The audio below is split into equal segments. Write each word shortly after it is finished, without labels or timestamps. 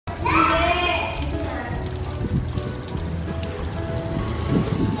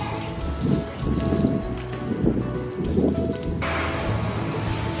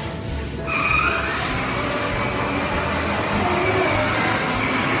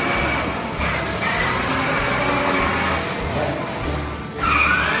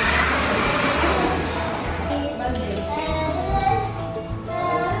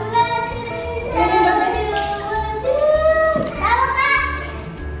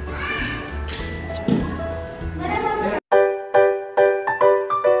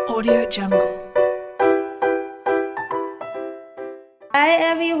Hi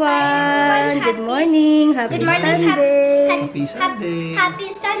everyone! Good morning! Happy Sunday! Happy Sunday!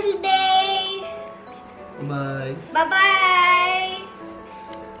 Happy Sunday! Bye! Bye-bye!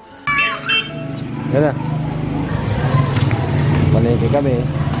 Yan na. Malengke kami.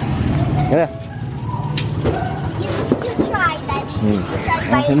 Yan na. You try, Daddy. Try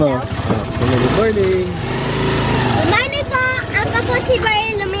by Ano mo? yourself. Good morning! Good morning po! Ako po si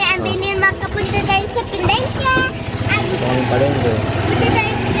Brian Lumia. Ang bilin magkapunta tayo sa Palengke. Daming palengke. Punta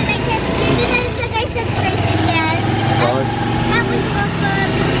tayo sa Palengke. Dito tayo sa guys sa tricycle. Tapos po,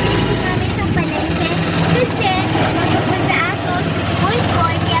 bibili kami sa Palengke. Kasi magpupunta ako sa school ko.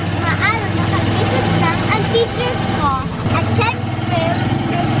 Hindi ako maaaraw. Nakabisit lang ang teachers ko. At syempre,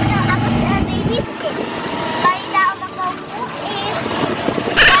 nandito ako sa babysit. Bali na ako makaupuin.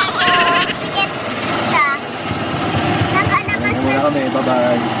 Bago, sikat siya. Nakalabas Muna kami.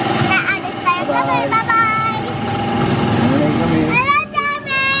 Bye-bye. Naalis tayo kami. Bye-bye! Muna kami. Hello,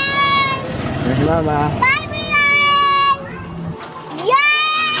 Carmen! Yan si Mama. Bye, Brian!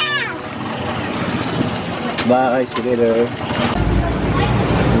 Yeah! Bye. See you later.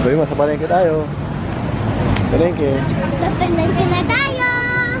 Sabi mo, sa palengke tayo. Palengke. Sa Palengke na tayo!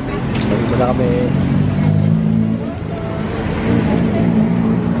 Sabi mo na kami.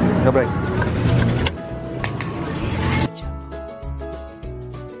 Kabray.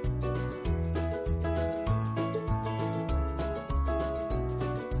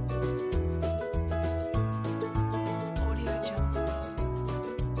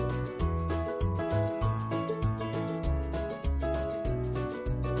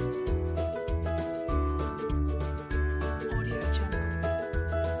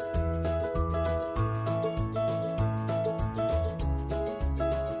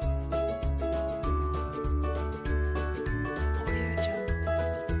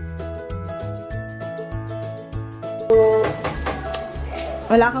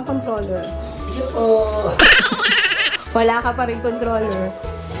 Wala kang controller. Wala ka pa rin controller.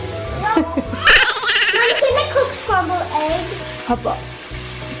 Mom, can I cook scrambled eggs? Hapa.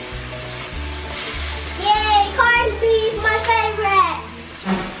 Yay! Corned beef, my favorite!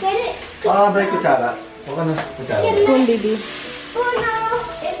 Get it? Break kutsara. Huwag ka na kutsara. Spoon, baby. Oh no!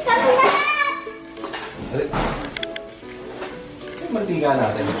 It's coming out! Dali. Yung mantika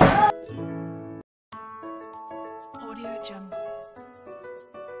natin.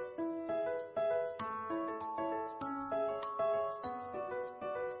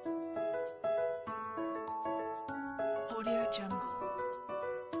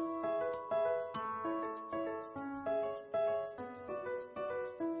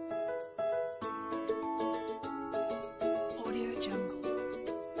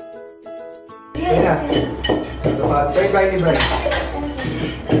 Kaya na. Break, break.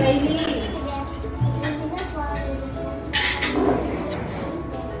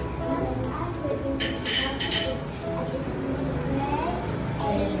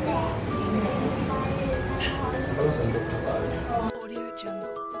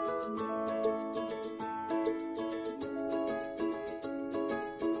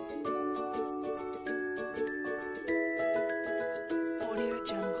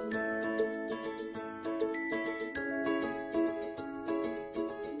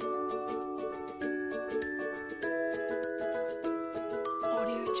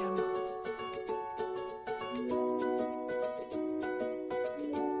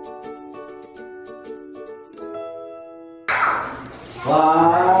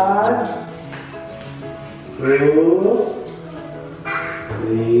 One, 2,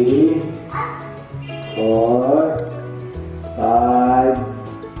 3, 4, 5,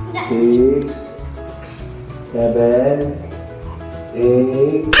 6, 7,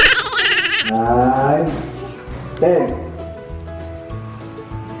 8, 9, 10.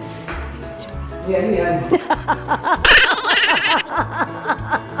 Yan.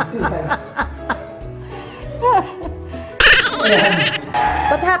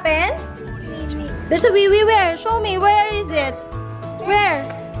 What happened? There's a wee-wee where? Show me. Where is it? Where?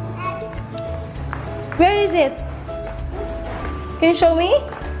 Where is it? Can you show me?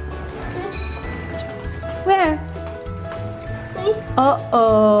 Where?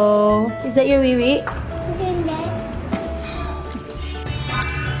 Uh-oh. Is that your wee-wee?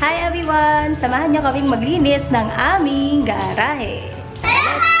 Hi everyone! Samahan niyo kaming maglinis ng aming garahe.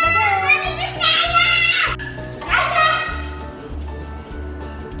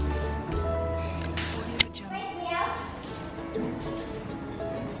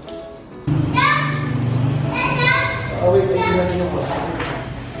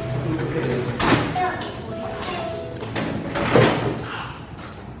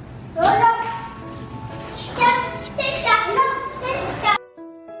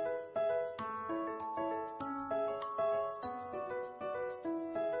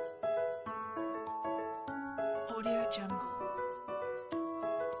 Audio Jungle.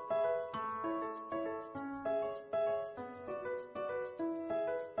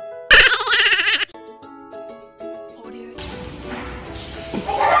 Audio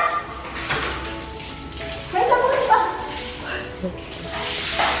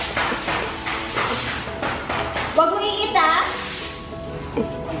Wag mo iit, ah.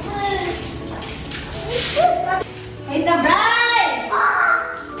 Wait na, Brian!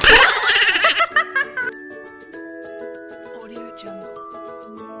 Audio Jungle.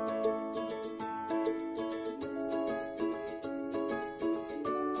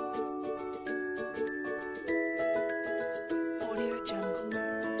 Audio Jungle.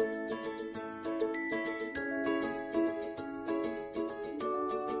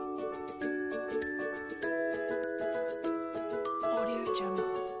 Audio Jungle.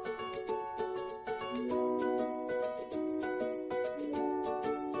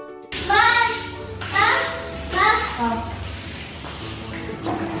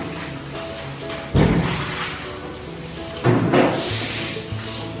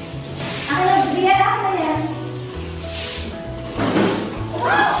 Ako na, Brian, ako na yan.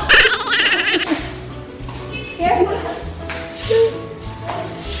 Careful.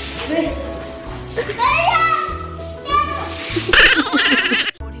 Brian.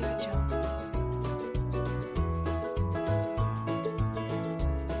 Audio Jungle.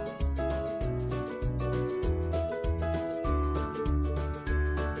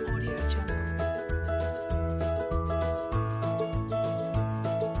 Audio Jungle. Audio Jungle.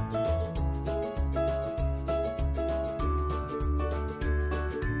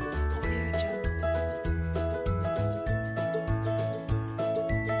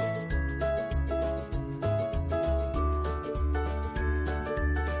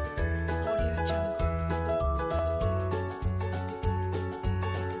 Audio Jungle.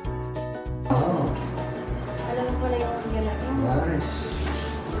 Oh, Alam mo pala yung galat mo. nice.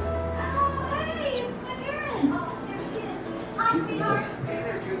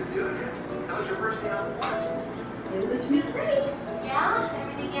 It was really great. Yeah,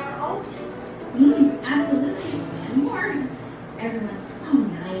 everything you ever hoped. Absolutely. And more. Everyone's so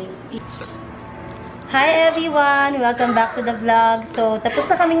nice. Hi everyone! Welcome back to the vlog. So, tapos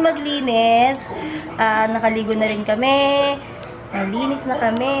na kaming maglinis. Nakaligo na rin kami. Nalinis na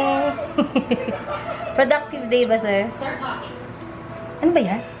kami. Productive day ba, sir? Ano ba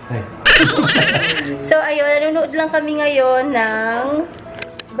yan? Hey. So, ayun, nanonood lang kami ngayon ng...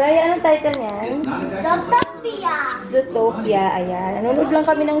 Brian, anong title niyan? Zootopia. Zootopia, ayan. Nanonood lang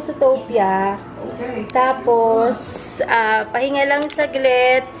kami ng Zootopia. Tapos, pahinga lang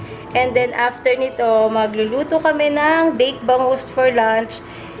saglit. And then, after nito, magluluto kami ng baked bangus for lunch.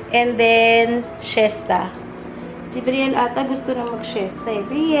 And then, siesta. Si Brielle ata gusto na mag-siesta eh.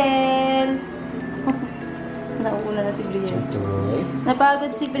 Brielle! Nauuna na si Brielle. Tuloy.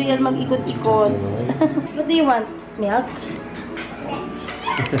 Napagod si Brielle mag-ikot-ikot. What do you want? Milk?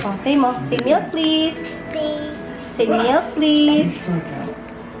 Oh, say mo. Say milk, please. Baby. Say milk, please.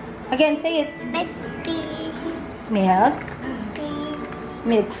 Again, say it. Baby. Milk. Baby.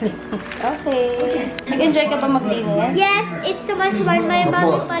 Milk, please. Okay. Nag-enjoy ka ba maglinis? Yes, it's so much fun. My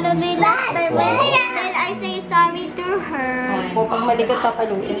mom followed me last time and I say sorry to her. Opo, pag malikot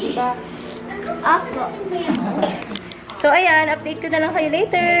papaluin, di ba? Opo. So, ayan. Update ko na lang kayo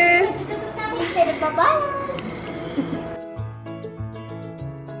later. He said bye-bye.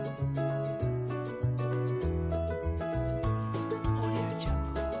 Audio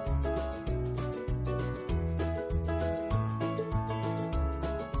Jungle.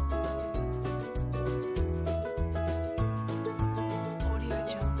 Audio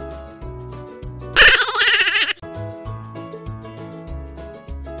Jungle.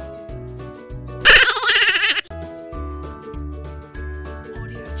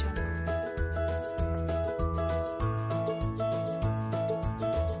 Audio Jungle.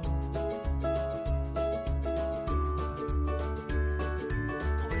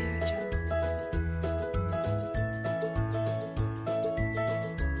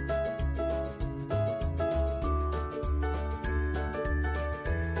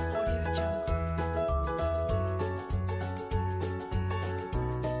 Audio Jungle.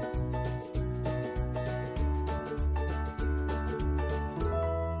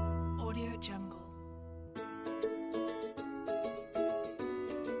 Audio Jungle. Audio Jungle.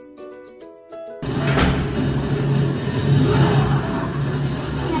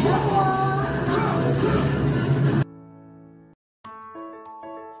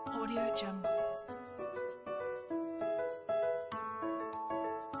 Audio Jungle.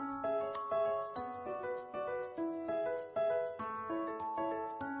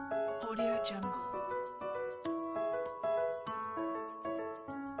 Audio Jungle.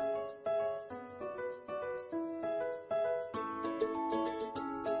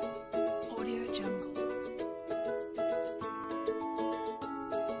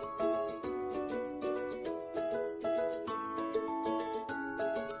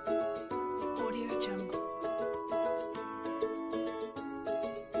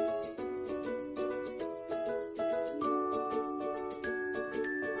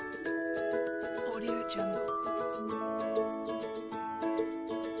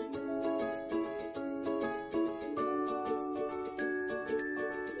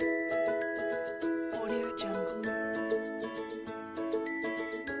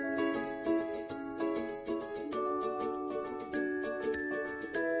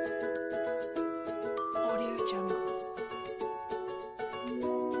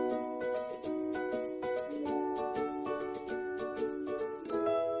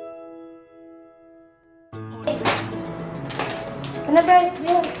 Ano ba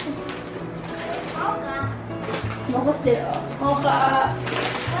yun? Mocha. Mocha still. Mocha.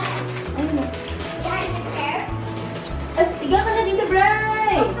 Ayun. Yan, the chair. At tiga ka na dito,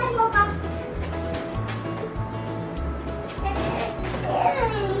 Bray! Mocha, mocha.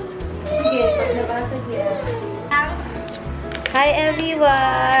 Sige, pag nabasag yan. Ang Hi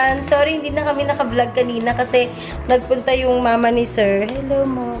everyone! Sorry, hindi na kami naka-vlog kanina kasi nagpunta yung mama ni Sir. Hello,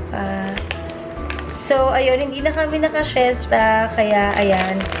 Mocha. So, ayun, hindi na kami naka-siesta. Kaya,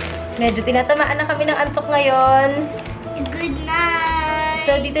 ayan. Medyo tinatamaan na kami ng antok ngayon. good night.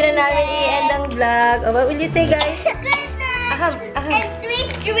 So, dito na namin i-end ang vlog. Oh, what will you say, guys? Good night. Aham, aham. And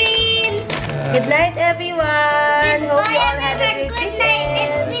sweet dreams. Good night, everyone! Hope you all had a Everyone. great Good night and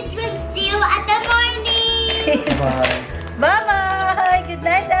weekend. sweet dreams. See you at the morning. Bye. Bye-bye! Good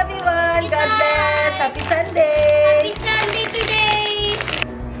night, everyone! God bless! Happy Sunday! Happy Sunday today.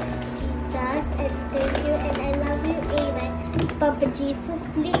 Jesus, and thank you, and I love you, Amen. Papa Jesus,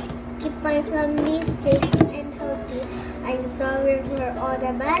 please keep my family safe and healthy. I'm sorry for all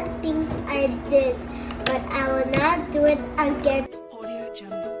the bad things I did, but I will not do it again. Audio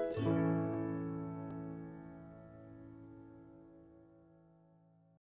Jungle.